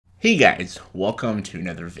Hey guys, welcome to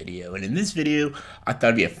another video, and in this video, I thought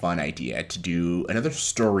it'd be a fun idea to do another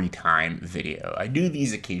story time video. I do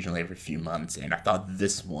these occasionally every few months, and I thought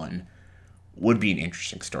this one would be an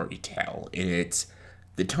interesting story to tell. It's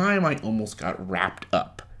the time I almost got roped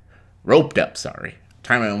up,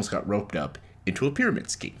 into a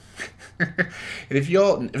pyramid scheme. And if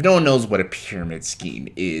no one knows what a pyramid scheme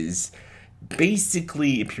is,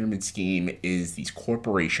 basically a pyramid scheme is these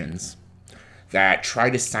corporations that try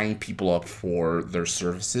to sign people up for their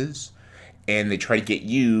services, and they try to get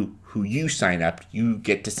you, who you sign up, you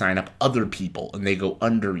get to sign up other people, and they go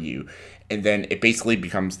under you, and then it basically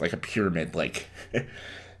becomes like a pyramid. Like,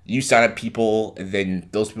 you sign up people, and then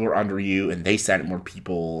those people are under you, and they sign up more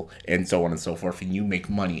people, and so on and so forth, and you make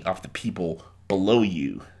money off the people below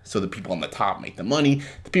you. So the people on the top make the money,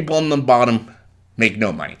 the people on the bottom make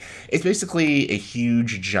no money. It's basically a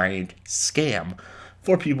huge, giant scam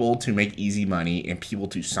for people to make easy money and people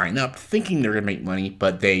to sign up thinking they're going to make money,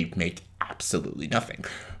 but they make absolutely nothing.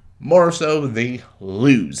 More so, they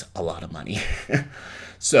lose a lot of money.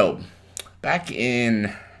 So, back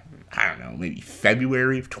in, I don't know, maybe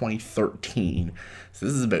February of 2013, so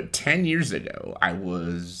this is about 10 years ago, I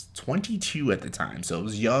was 22 at the time, so I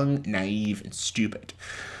was young, naive, and stupid.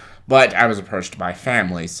 But I was approached by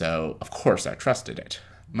family, so of course I trusted it.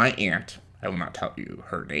 My aunt, I will not tell you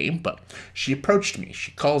her name, but she approached me. She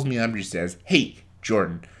calls me up and she says, "Hey,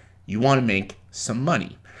 Jordan, you want to make some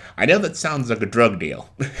money?" I know that sounds like a drug deal.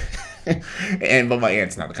 But my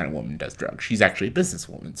aunt's not the kind of woman who does drugs. She's actually a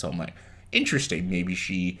businesswoman. So I'm like, interesting. Maybe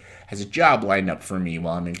she has a job lined up for me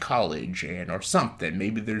while I'm in college or something.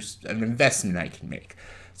 Maybe there's an investment I can make.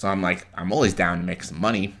 So I'm like, I'm always down to make some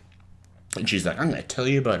money. And she's like, "I'm going to tell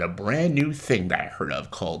you about a brand new thing that I heard of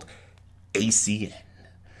called ACN.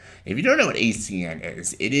 If you don't know what ACN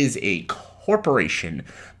is, it is a corporation,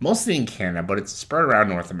 mostly in Canada, but it's spread around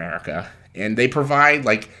North America, and they provide,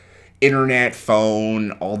 like, internet,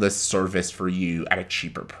 phone, all this service for you at a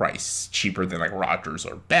cheaper price, cheaper than, like, Rogers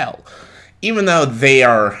or Bell. Even though they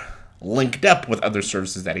are linked up with other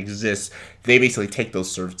services that exist, they basically take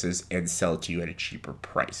those services and sell it to you at a cheaper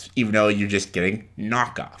price, even though you're just getting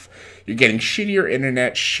knockoff. You're getting shittier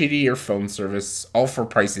internet, shittier phone service, all for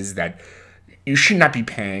prices that you should not be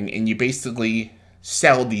paying, and you basically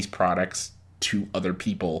sell these products to other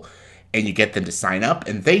people, and you get them to sign up,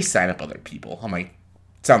 and they sign up other people. I'm like,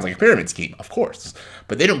 sounds like a pyramid scheme, of course.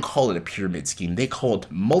 But they don't call it a pyramid scheme. They call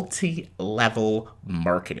it multi-level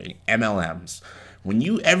marketing, MLMs. When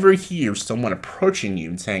you ever hear someone approaching you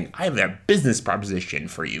and saying, "I have a business proposition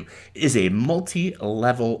for you," it is a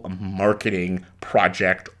multi-level marketing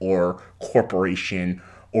project or corporation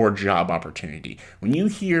or job opportunity. When you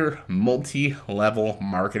hear multi-level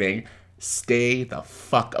marketing, stay the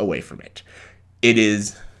fuck away from it. It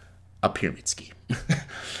is a pyramid scheme.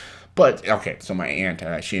 But, okay, so my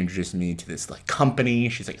aunt, she introduced me to this like company.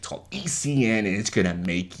 She's like, "It's called ACN, and it's going to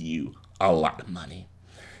make you a lot of money."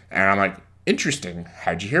 And I'm like, "Interesting.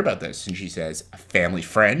 How'd you hear about this?" And she says, a family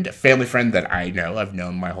friend that I know, I've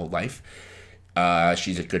known my whole life.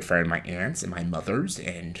 She's a good friend of my aunt's and my mother's,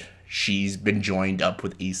 and she's been joined up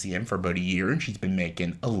with ACN for about a year, and she's been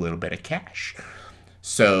making a little bit of cash.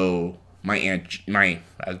 So I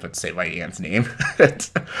was about to say my aunt's name.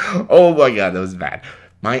 Oh my god, that was bad.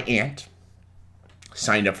 My aunt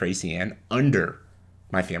signed up for ACN under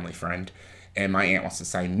my family friend, and my aunt wants to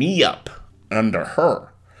sign me up under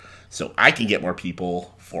her, so I can get more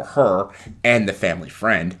people for her and the family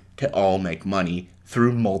friend to all make money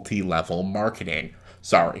through multi-level marketing.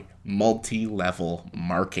 Sorry, multi-level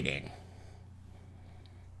marketing.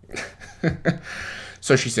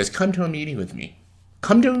 So she says, "Come to a meeting with me.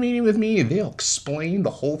 Come to a meeting with me, and they'll explain the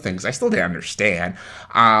whole thing." Because I still didn't understand.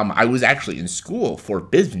 I was actually in school for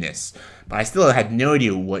business, but I still had no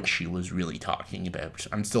idea what she was really talking about.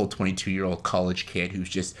 I'm still a 22-year-old college kid who's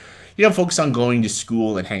just, focused on going to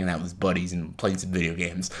school and hanging out with his buddies and playing some video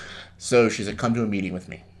games. So she's like, "Come to a meeting with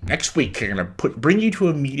me. Next week, I'm going to bring you to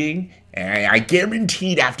a meeting, and I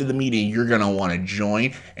guaranteed after the meeting, you're going to want to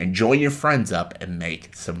join your friends up and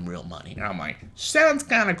make some real money." And I'm like, sounds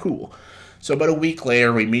kind of cool. So about a week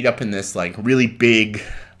later, we meet up in this like really big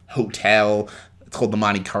hotel. It's called the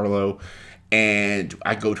Monte Carlo. And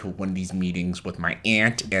I go to one of these meetings with my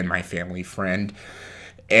aunt and my family friend.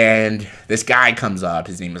 And this guy comes up,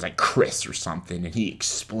 his name is like Chris or something, and he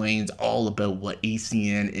explains all about what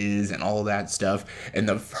ACN is and all that stuff. And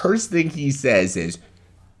the first thing he says is,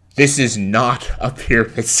 "This is not a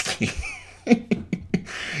pyramid scheme."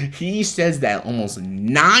 He says that almost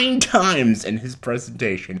 9 times in his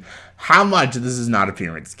presentation. How much this is not a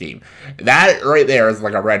pyramid scheme. That right there is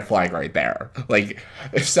like a red flag right there. Like,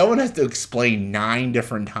 if someone has to explain 9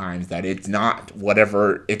 different times that it's not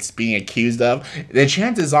whatever it's being accused of, the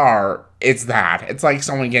chances are it's that. It's like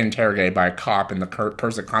someone getting interrogated by a cop and the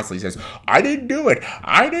person constantly says, I didn't do it.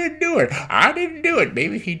 I didn't do it. I didn't do it.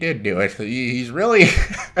 Maybe he did do it. He's really...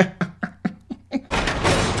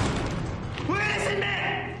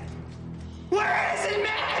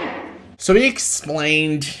 So he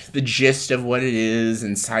explained the gist of what it is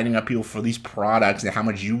and signing up people for these products and how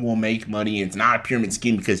much you will make money. It's not a pyramid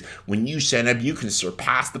scheme because when you sign up, you can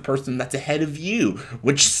surpass the person that's ahead of you,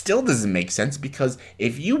 which still doesn't make sense because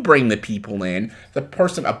if you bring the people in, the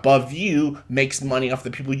person above you makes money off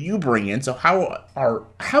the people you bring in. So how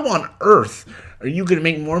on earth are you going to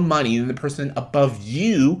make more money than the person above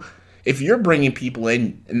you? If you're bringing people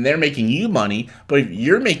in and they're making you money, but if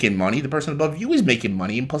you're making money, the person above you is making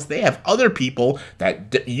money, and plus they have other people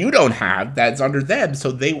that you don't have that's under them,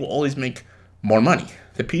 so they will always make more money.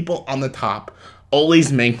 The people on the top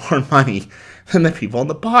always make more money than the people on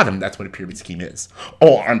the bottom. That's what a pyramid scheme is.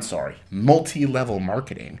 Oh, I'm sorry. Multi-level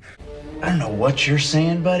marketing. I don't know what you're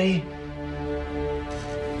saying, buddy.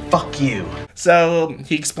 Fuck you. So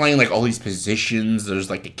he explained like all these positions. There's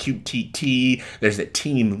like the QTT, there's a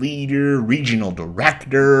team leader, regional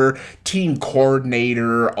director, team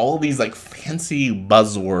coordinator, all these like fancy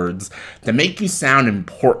buzzwords that make you sound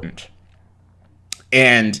important.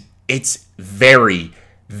 And it's very,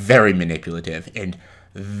 very manipulative and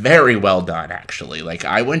very well done, actually. Like,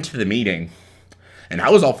 I went to the meeting and I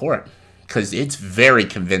was all for it. Because it's very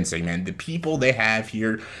convincing, man. The people they have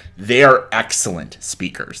here, they are excellent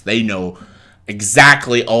speakers. They know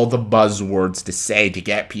exactly all the buzzwords to say to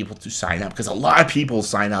get people to sign up. Because a lot of people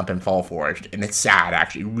sign up and fall for it. And it's sad,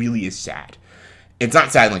 actually. It really is sad. It's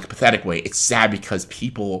not sad in like a pathetic way. It's sad because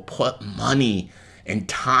people put money and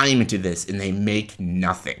time into this and they make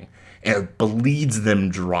nothing. And it bleeds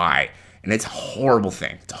them dry. And it's a horrible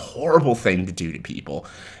thing. It's a horrible thing to do to people.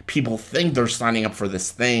 People think they're signing up for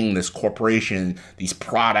this thing, this corporation, these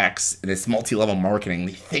products, this multi-level marketing.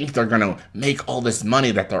 They think they're going to make all this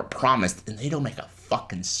money that they're promised, and they don't make a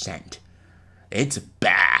fucking cent. It's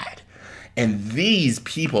bad. And these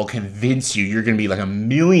people convince you you're going to be like a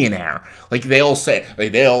millionaire. Like they all say,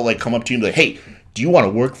 like they all like come up to you and be like, hey, do you want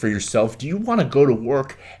to work for yourself? Do you want to go to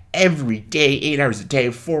work every day, 8 hours a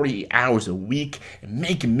day, 40 hours a week, and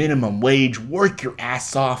make a minimum wage, work your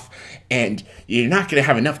ass off, and you're not going to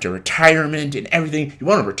have enough to retirement and everything. You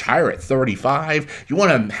want to retire at 35. You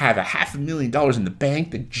want to have $500,000 in the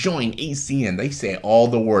bank, then join ACN. They say all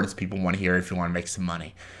the words people want to hear if you want to make some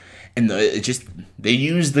money. And they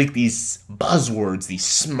use like these buzzwords, these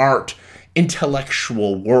smart,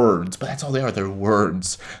 intellectual words, but that's all they are. They're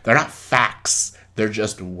words. They're not facts. They're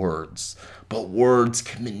just words. But words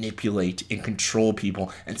can manipulate and control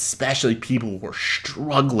people, and especially people who are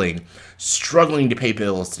struggling to pay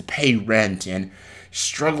bills, to pay rent, and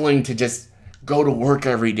struggling to just go to work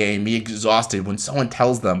every day and be exhausted. When someone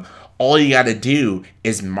tells them, all you got to do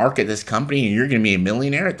is market this company and you're going to be a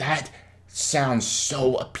millionaire, that sounds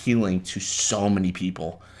so appealing to so many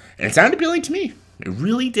people. And it sounded appealing to me. It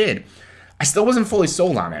really did. I still wasn't fully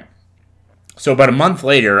sold on it. So about a month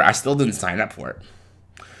later, I still didn't sign up for it.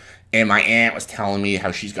 And my aunt was telling me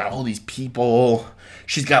how she's got all these people.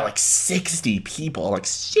 She's got like 60 people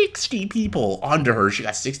under her. She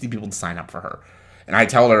got 60 people to sign up for her. And I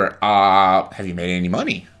tell her, have you made any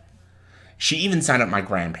money? She even signed up my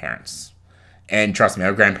grandparents. And trust me,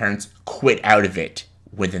 my grandparents quit out of it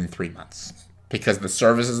within 3 months. Because the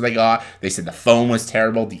services they got, they said the phone was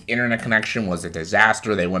terrible. The internet connection was a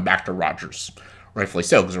disaster. They went back to Rogers. Rightfully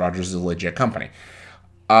so, because Rogers is a legit company.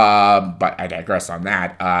 But I digress on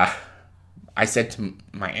that. I said to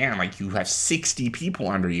my aunt, like, you have 60 people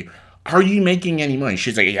under you. Are you making any money?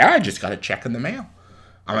 She's like, yeah, I just got a check in the mail.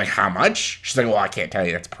 I'm like, how much? She's like, well, I can't tell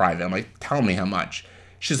you. That's private. I'm like, tell me how much.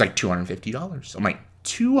 She's like, $250. I'm like,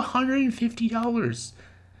 $250?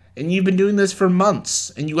 And you've been doing this for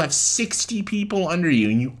months. And you have 60 people under you.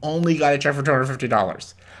 And you only got a check for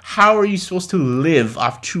 $250. How are you supposed to live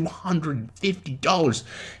off $250?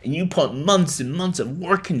 And you put months and months of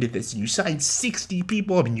work into this, and you signed 60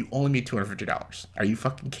 people up, and you only made $250. Are you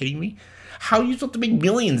fucking kidding me? How are you supposed to make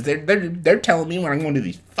millions? They're telling me when I'm going to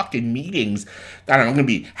these fucking meetings that I'm going to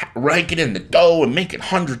be raking in the dough and making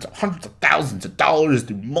hundreds of thousands of dollars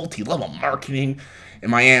through multi-level marketing. And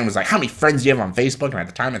my aunt was like, how many friends do you have on Facebook? And at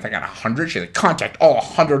the time, I think I got 100. She's like, contact all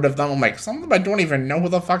 100 of them. I'm like, some of them I don't even know who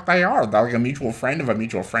the fuck they are. They're like a mutual friend of a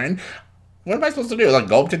mutual friend. What am I supposed to do? Like,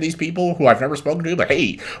 go up to these people who I've never spoken to? Like,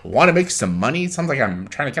 hey, want to make some money? It sounds like I'm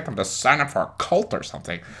trying to get them to sign up for a cult or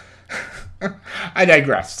something. I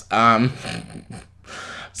digress.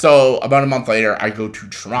 So about a month later, I go to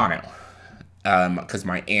Toronto because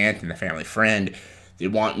my aunt and the family friend, they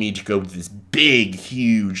want me to go to this big,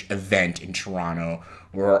 huge event in Toronto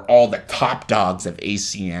where all the top dogs of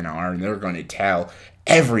ACN are, and they're going to tell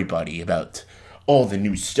everybody about all the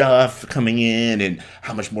new stuff coming in and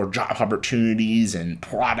how much more job opportunities and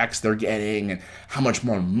products they're getting and how much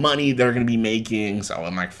more money they're going to be making. So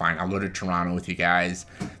I'm like, fine, I'll go to Toronto with you guys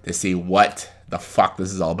to see what the fuck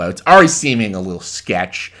this is all about. It's already seeming a little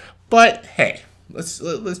sketch, but hey,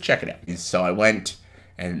 let's check it out. So I went,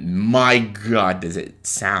 and my God, does it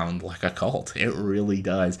sound like a cult. It really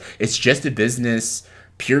does. It's just a business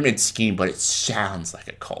pyramid scheme, but it sounds like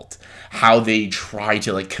a cult. How they try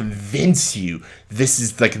to like convince you this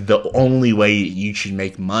is like the only way you should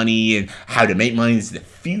make money, and how to make money. This is the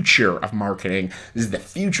future of marketing. This is the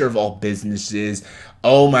future of all businesses.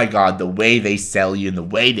 Oh my God, the way they sell you and the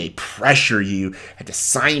way they pressure you and to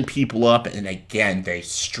sign people up. And again, they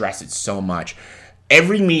stress it so much.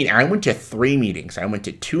 Every meeting, I went to 3 meetings. I went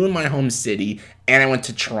to 2 in my home city, and I went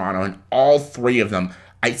to Toronto, and all 3 of them,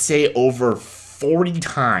 I'd say over 40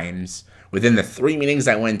 times within the 3 meetings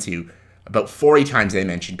I went to, about 40 times they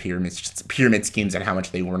mentioned pyramid schemes and how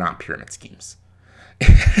much they were not pyramid schemes.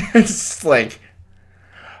 It's like,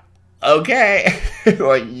 okay,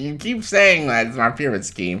 like, you keep saying that it's not a pyramid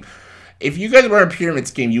scheme. If you guys were a pyramid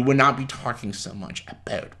scheme, you would not be talking so much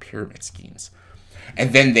about pyramid schemes.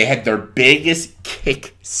 And then they had their biggest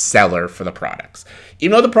kick seller for the products.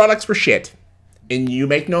 Even though the products were shit, and you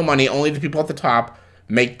make no money, only the people at the top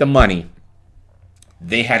make the money.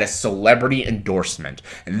 They had a celebrity endorsement.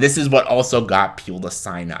 And this is what also got people to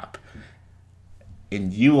sign up.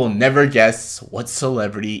 And you will never guess what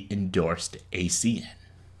celebrity endorsed ACN.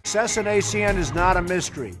 Success in ACN is not a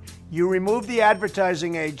mystery. You remove the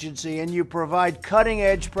advertising agency and you provide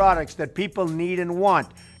cutting-edge products that people need and want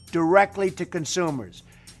directly to consumers.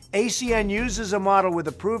 ACN uses a model with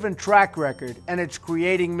a proven track record, and it's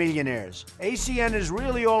creating millionaires. ACN is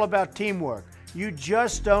really all about teamwork. You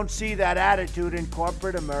just don't see that attitude in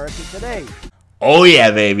corporate America today. Oh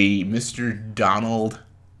yeah, baby. Mr. Donald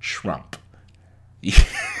Trump.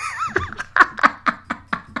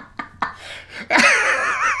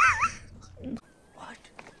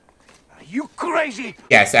 You crazy?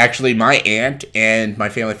 Yes, actually, my aunt and my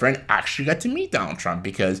family friend actually got to meet Donald Trump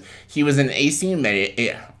because he was in an ACN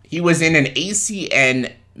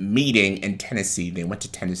meeting in Tennessee. They went to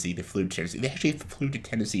Tennessee. They flew to Tennessee. They actually flew to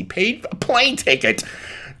Tennessee, paid a plane ticket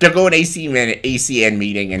to go to an ACN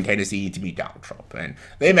meeting in Tennessee to meet Donald Trump. And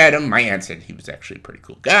they met him. My aunt said he was actually a pretty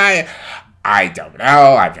cool guy. I don't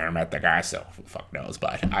know. I've never met the guy, so who the fuck knows.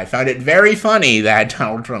 But I found it very funny that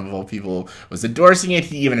Donald Trump, of all people, was endorsing it.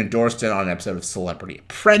 He even endorsed it on an episode of Celebrity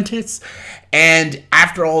Apprentice. And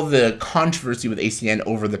after all the controversy with ACN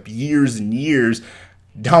over the years and years,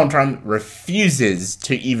 Donald Trump refuses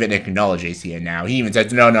to even acknowledge ACN now. He even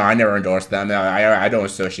says, no, I never endorsed them. I don't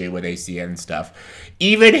associate with ACN and stuff.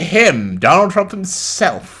 Even him, Donald Trump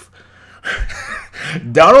himself,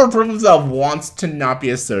 Donald Trump himself wants to not be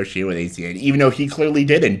associated with ACN, even though he clearly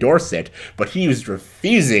did endorse it, but he was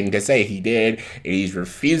refusing to say he did, and he's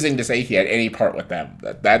refusing to say he had any part with them.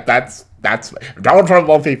 That's Donald Trump of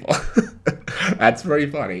all people. That's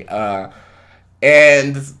pretty funny.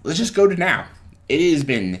 And let's just go to now. It has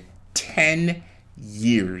been 10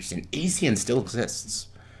 years, and ACN still exists.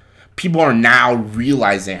 People are now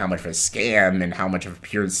realizing how much of a scam and how much of a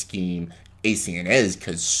pyramid scheme ACN is,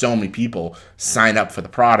 because so many people signed up for the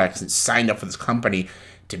products and signed up for this company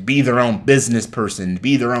to be their own business person, to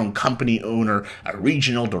be their own company owner, a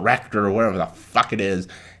regional director, or whatever the fuck it is.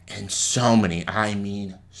 And so many, I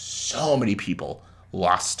mean so many people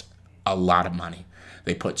lost a lot of money.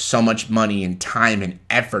 They put so much money and time and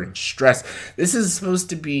effort and stress. This is supposed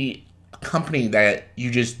to be a company that you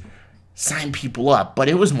just sign people up, but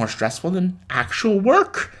it was more stressful than actual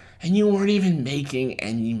work, and you weren't even making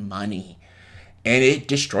any money. And it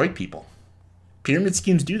destroyed people. Pyramid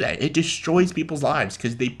schemes do that. It destroys people's lives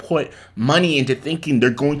because they put money into thinking they're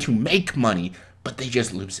going to make money, but they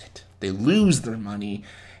just lose it. They lose their money,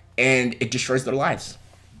 and it destroys their lives.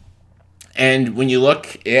 And when you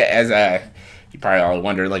look as a, you probably all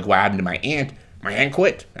wonder, like, what happened to my aunt? My aunt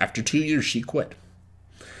quit. After 2 years, she quit.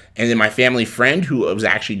 And then my family friend, who was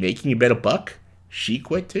actually making a bit of buck, she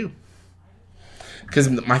quit too. Because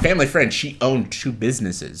my family friend, she owned 2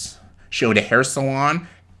 businesses. She owned a hair salon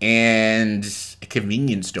and a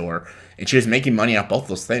convenience store. And she was making money off both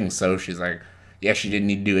those things. So she's like, yeah, she didn't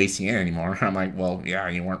need to do ACN anymore. I'm like, well, yeah,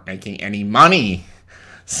 you weren't making any money.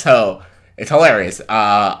 So it's hilarious.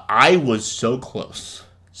 I was so close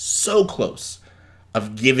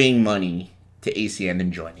of giving money to ACN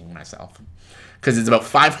and joining myself. Because it's about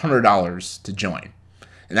 $500 to join.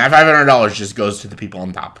 And that $500 just goes to the people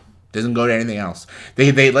on top. Doesn't go to anything else.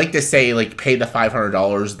 They like to say, like, pay the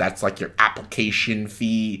 $500. That's like your application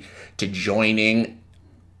fee to joining.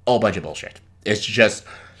 A bunch of bullshit. It's just,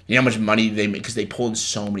 you know how much money they make? Because they pull in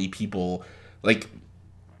so many people. Like,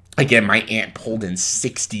 again, my aunt pulled in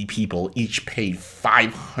 60 people. Each paid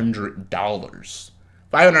 $500.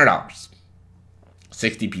 $500.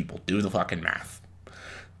 60 people. Do the fucking math.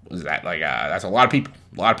 Was that like, that's a lot of people.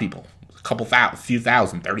 A lot of people. A few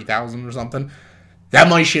thousand, 30,000 or something. That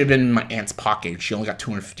money should have been in my aunt's pocket. She only got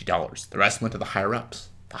 $250. The rest went to the higher ups.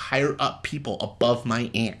 The higher up people above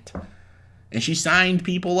my aunt. And she signed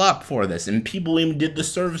people up for this. And people even did the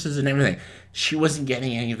services and everything. She wasn't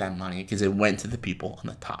getting any of that money because it went to the people on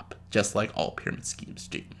the top. Just like all pyramid schemes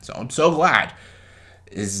do. So I'm so glad.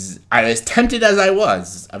 As tempted as I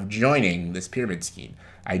was of joining this pyramid scheme,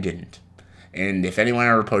 I didn't. And if anyone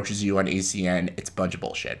ever approaches you on ACN, it's a bunch of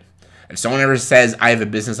bullshit. If someone ever says, I have a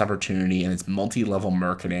business opportunity and it's multi-level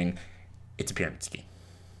marketing, it's a pyramid scheme.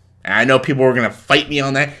 And I know people are going to fight me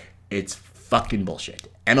on that. It's fucking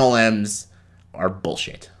bullshit. MLMs are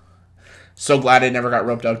bullshit. So glad I never got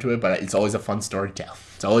roped up to it, but it's always a fun story to tell.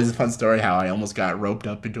 It's always a fun story how I almost got roped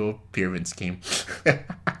up into a pyramid scheme.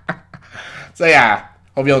 So yeah,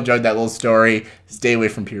 hope you all enjoyed that little story. Stay away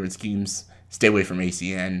from pyramid schemes. Stay away from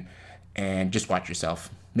ACN. And just watch yourself.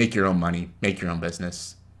 Make your own money. Make your own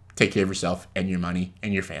business. Take care of yourself and your money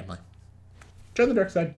and your family. Enjoy the dark side.